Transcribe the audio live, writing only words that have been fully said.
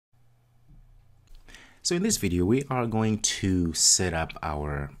So in this video, we are going to set up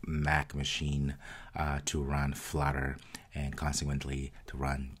our Mac machine to run Flutter and consequently to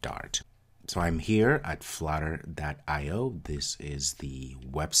run Dart. So I'm here at flutter.io. This is the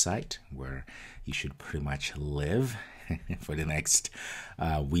website where you should pretty much live for the next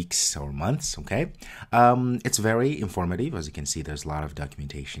weeks or months, okay? It's very informative. As you can see, there's a lot of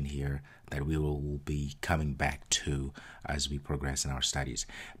documentation here that we will be coming back to as we progress in our studies.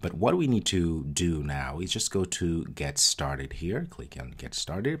 But what we need to do now is just go to Get Started here, click on Get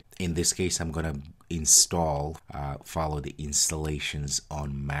Started. In this case, I'm going to install, follow the installations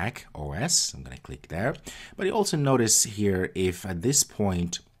on Mac OS. I'm going to click there. But you also notice here, if at this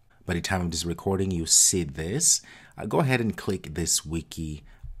point, by the time of this recording, you see this, go ahead and click this wiki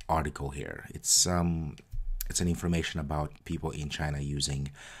article here. It's an information about people in China using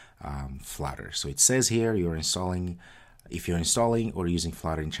Flutter. So it says here if you're installing or using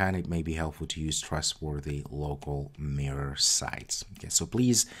Flutter in China, it may be helpful to use trustworthy local mirror sites. Okay, so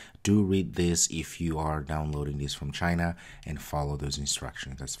please do read this if you are downloading this from China and follow those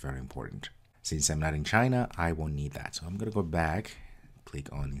instructions. That's very important. Since I'm not in China, I won't need that. So I'm going to go back,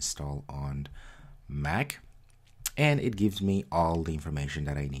 click on Install on Mac, and it gives me all the information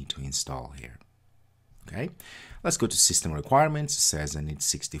that I need to install here. Okay, let's go to System Requirements. It says I need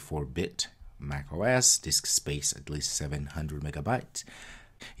 64-bit Mac OS, disk space at least 700 megabytes.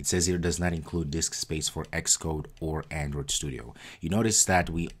 It says here does not include disk space for Xcode or Android Studio. You notice that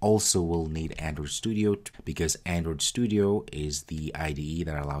we also will need Android Studio because Android Studio is the IDE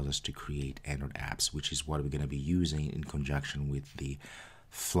that allows us to create Android apps, which is what we're going to be using in conjunction with the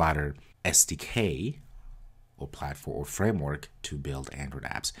Flutter SDK or platform or framework to build Android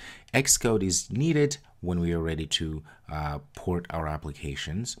apps. Xcode is needed when we are ready to port our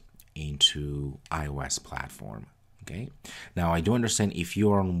applications into iOS platform. Okay, now I do understand if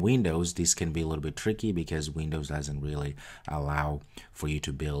you're on Windows, this can be a little bit tricky because Windows doesn't really allow for you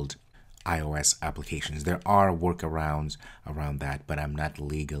to build iOS applications. There are workarounds around that, but I'm not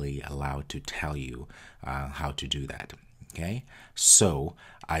legally allowed to tell you how to do that. Okay, so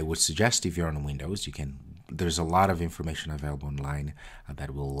I would suggest if you're on Windows, there's a lot of information available online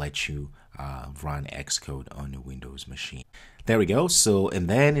that will let you run Xcode on a Windows machine. There we go. So, and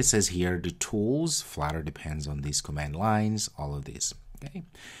then it says here the tools. Flutter depends on these command lines, all of this.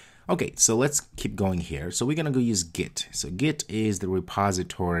 Okay, so let's keep going here. So we're going to go use Git. So Git is the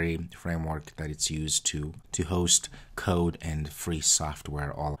repository framework that it's used to host code and free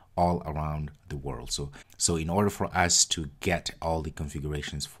software all around the world. So in order for us to get all the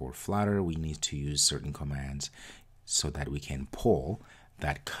configurations for Flutter, we need to use certain commands so that we can pull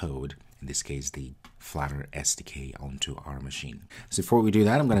that code, in this case the Flutter SDK, onto our machine. So before we do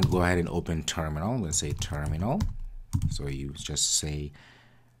that, I'm going to go ahead and open Terminal. I'm going to say Terminal. So you just say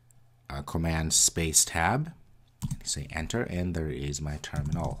Command Space Tab, say Enter, and there is my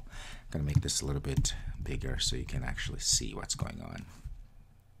terminal. I'm going to make this a little bit bigger so you can actually see what's going on.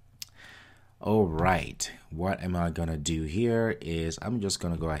 All right, what am I going to do here is I'm just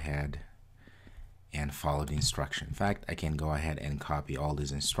going to go ahead and follow the instruction. In fact, I can go ahead and copy all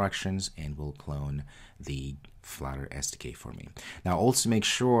these instructions and we'll clone the Flutter SDK for me. Now also make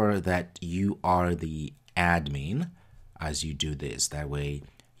sure that you are the admin as you do this. That way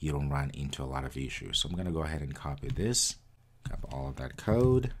you don't run into a lot of issues. So I'm going to go ahead and copy this, copy all of that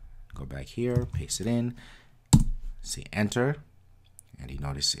code, go back here, paste it in, say Enter, and you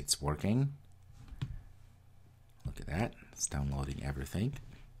notice it's working. Look at that, it's downloading everything.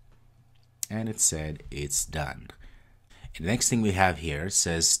 And it said it's done. And the next thing we have here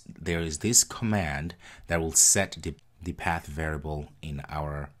says there is this command that will set the path variable in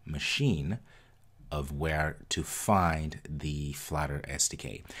our machine of where to find the Flutter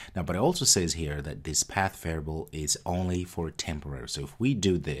SDK. Now, but it also says here that this path variable is only for temporary. So if we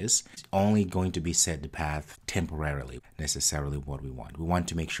do this, it's only going to be set the path temporarily, necessarily what we want. We want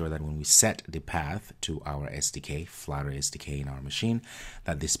to make sure that when we set the path to our SDK, Flutter SDK in our machine,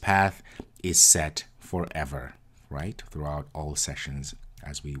 that this path is set forever, right? Throughout all sessions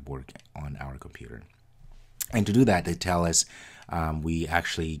as we work on our computer. And to do that, they tell us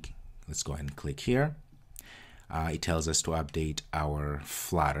let's go ahead and click here. It tells us to update our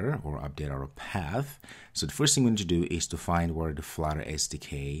Flutter or update our path. So the first thing we need to do is to find where the Flutter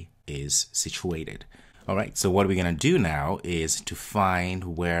SDK is situated. All right, so what we're going to do now is to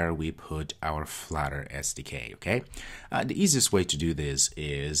find where we put our Flutter SDK, okay? The easiest way to do this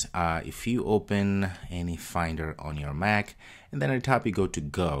is if you open any Finder on your Mac, and then at the top you go to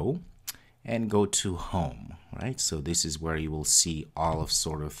Go, and go to Home, right? So this is where you will see all of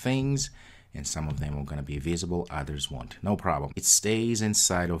sort of things and some of them are going to be visible, others won't. No problem. It stays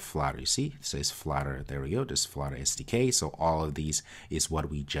inside of Flutter. You see, it says Flutter. There we go. This Flutter SDK. So all of these is what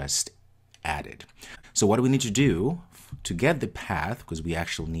we just added. So what do we need to do to get the path, because we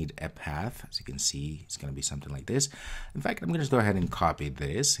actually need a path. As you can see, it's going to be something like this. In fact, I'm going to just go ahead and copy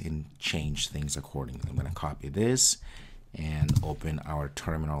this and change things accordingly. I'm going to copy this and open our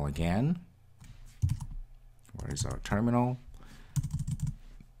terminal again. Where is our terminal?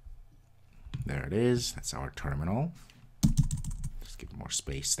 There it is. That's our terminal. Just give it more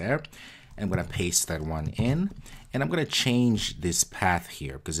space there. And I'm going to paste that one in. And I'm going to change this path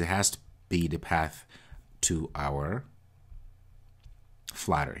here because it has to be the path to our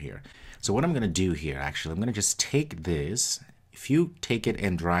Flutter here. So what I'm going to do here, actually, I'm going to just take this. If you take it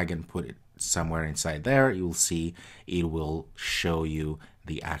and drag and put it somewhere inside there, you'll see it will show you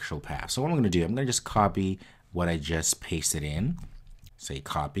the actual path. So what I'm going to do, I'm going to just copy what I just pasted in. Say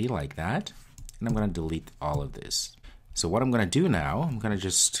copy like that. And I'm going to delete all of this. So what I'm going to do now, I'm going to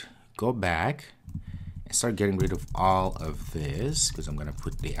just go back and start getting rid of all of this because I'm going to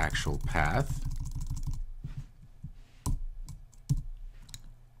put the actual path.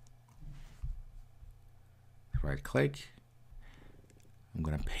 Right click. I'm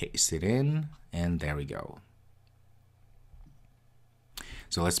going to paste it in, and there we go.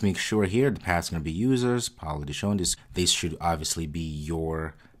 So let's make sure here the path is going to be users, already shown this. This should obviously be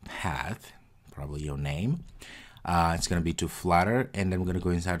your path, probably your name. It's going to be to Flutter, and then we're going to go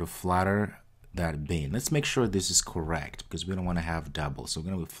inside of Flutter that bin. Let's make sure this is correct because we don't want to have double. So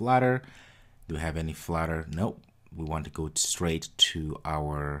we're going to go Flutter. Do we have any Flutter? Nope. We want to go straight to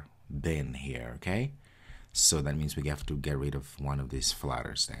our bin here, okay? So that means we have to get rid of one of these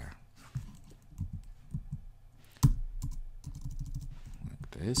Flutters there.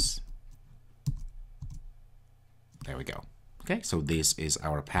 Like this. There we go. Okay, so this is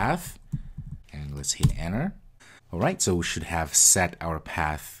our path. And let's hit enter. All right, so we should have set our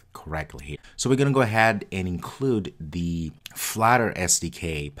path correctly here. So we're going to go ahead and include the Flutter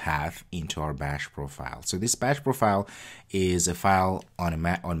SDK path into our bash profile. So this bash profile is a file on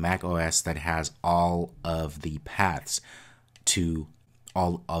Mac OS that has all of the paths to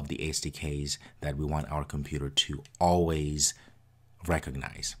all of the SDKs that we want our computer to always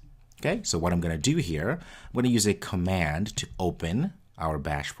recognize. Okay, so what I'm going to do here, I'm going to use a command to open our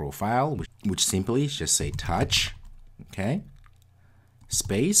bash profile, which simply is just say touch, okay,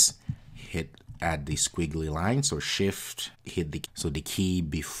 space, add the squiggly line, so shift, hit the key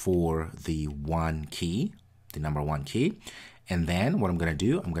before the one key, the number one key. And then what I'm going to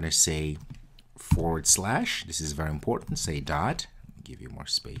do, I'm going to say /, this is very important, say dot, give you more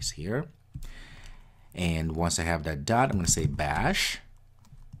space here. And once I have that dot, I'm going to say bash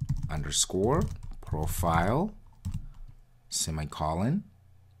 _ profile semicolon.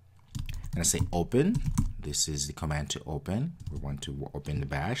 I'm going to say open. This is the command to open. We want to open the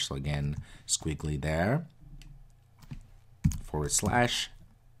bash. So again, squiggly there.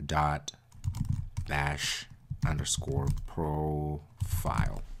 / dot bash _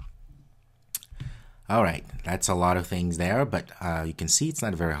 profile. All right, that's a lot of things there, but you can see it's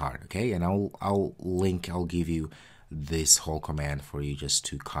not very hard, okay? And I'll give you this whole command for you just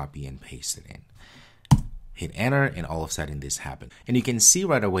to copy and paste it in. Hit enter, and all of a sudden this happened. And you can see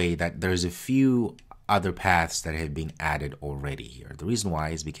right away that there's a few other paths that have been added already here. The reason why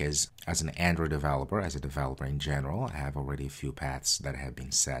is because as an Android developer, as a developer in general, I have already a few paths that have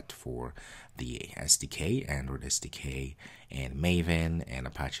been set for the SDK, Android SDK, and Maven, and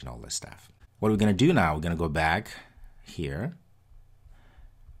Apache, and all this stuff. What we're going to do now, we're going to go back here.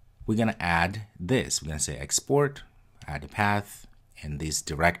 We're going to add this. We're going to say export, add a path, and this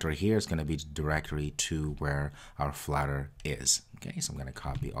directory here is going to be the directory to where our Flutter is. Okay, so I'm going to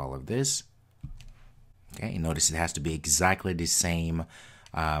copy all of this. Okay, and notice it has to be exactly the same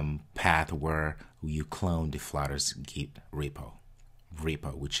path where you clone the Flutter's Git repo,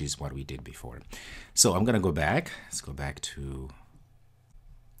 which is what we did before. So I'm going to go back. Let's go back to,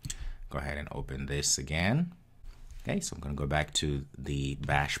 go ahead and open this again. Okay, so I'm going to go back to the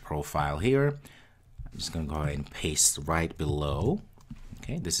bash profile here. I'm just going to go ahead and paste right below.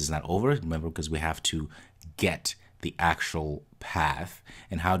 Okay, this is not over, remember, because we have to get the actual path.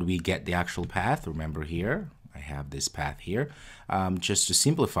 And how do we get the actual path? Remember here, I have this path here. Just to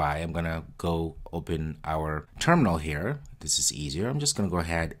simplify, I'm going to go open our terminal here. This is easier. I'm just going to go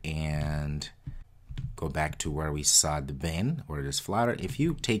ahead and go back to where we saw the bin, where it is Flutter. If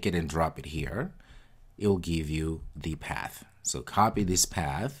you take it and drop it here, it'll give you the path. So copy this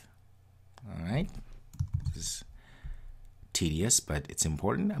path. All right. Just tedious, but it's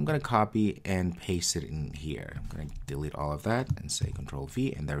important. I'm going to copy and paste it in here. I'm going to delete all of that and say Control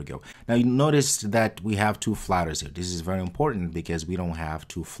V, and there we go. Now you notice that we have two flutters here. This is very important because we don't have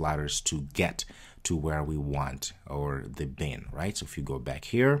two flutters to get to where we want, or the bin, right? So if you go back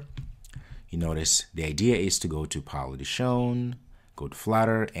here, you notice the idea is to go to already shown, go to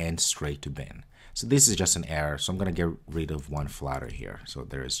Flutter, and straight to bin. So this is just an error, so I'm going to get rid of one flutter here. So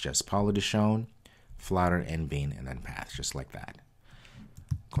there is just already shown, Flutter, and bin, and then path, just like that.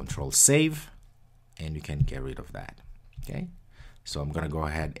 Control save, and you can get rid of that. Okay, so I'm going to go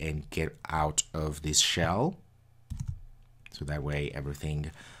ahead and get out of this shell, so that way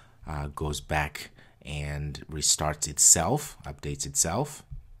everything goes back and restarts itself, updates itself.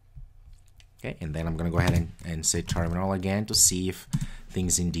 Okay, and then I'm going to go ahead and say terminal again to see if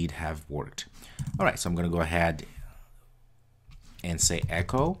things indeed have worked. All right, so I'm going to go ahead and say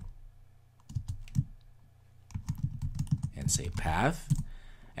echo and say path,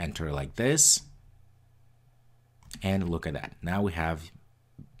 enter like this, and look at that. Now we have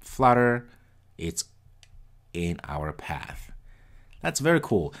Flutter, it's in our path. That's very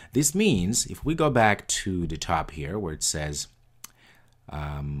cool. This means if we go back to the top here where it says,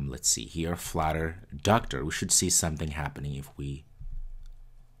 let's see here, Flutter Doctor, we should see something happening if we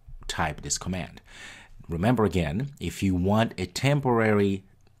type this command. Remember again, if you want a temporary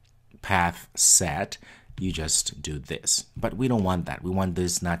path set, you just do this. But we don't want that. We want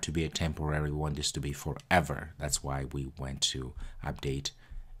this not to be a temporary, we want this to be forever. That's why we went to update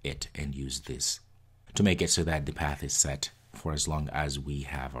it and use this to make it so that the path is set for as long as we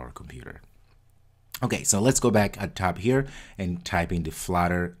have our computer. Okay, so let's go back at top here and type in the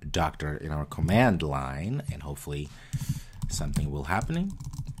Flutter Doctor in our command line, and hopefully something will happen.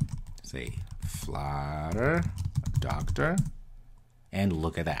 Say Flutter Doctor, and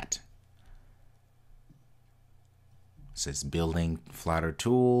look at that. It says building Flutter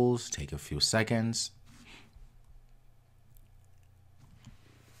tools, take a few seconds.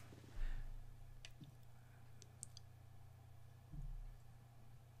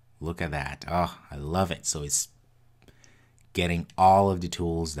 Look at that. Oh, I love it. So it's getting all of the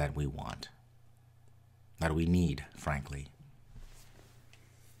tools that we want, that we need, frankly.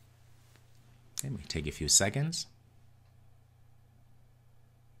 It may take a few seconds.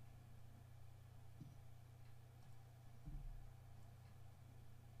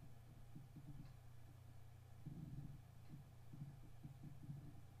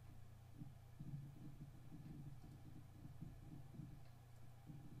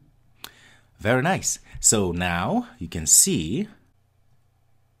 Very nice. So now you can see,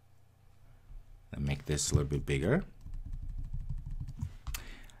 I'll make this a little bit bigger.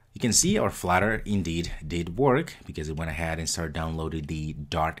 You can see our Flutter indeed did work because it went ahead and started downloading the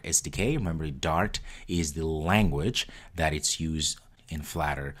Dart SDK. Remember, Dart is the language that it's used in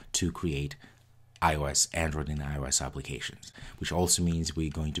Flutter to create iOS, Android, and iOS applications, which also means we're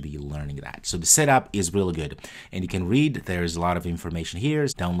going to be learning that. So the setup is really good, and you can read, there's a lot of information here.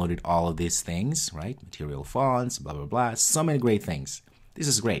 It's downloaded all of these things, right? Material fonts, blah, blah, blah. So many great things. This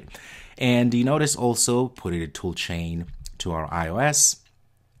is great. And you notice also putting a tool chain to our iOS,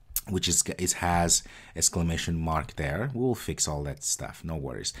 which is, it has exclamation mark there. We'll fix all that stuff, no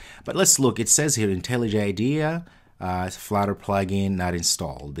worries. But let's look, it says here IntelliJ IDEA, Flutter plugin not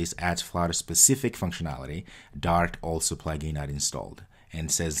installed. This adds Flutter specific functionality. Dart also plugin not installed,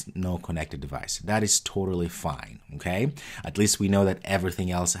 and says no connected device. That is totally fine, okay? At least we know that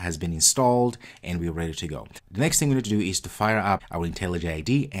everything else has been installed and we're ready to go. The next thing we need to do is to fire up our IntelliJ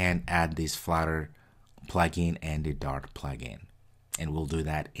IDEA and add this Flutter plugin and the Dart plugin. And we'll do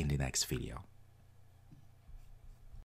that in the next video.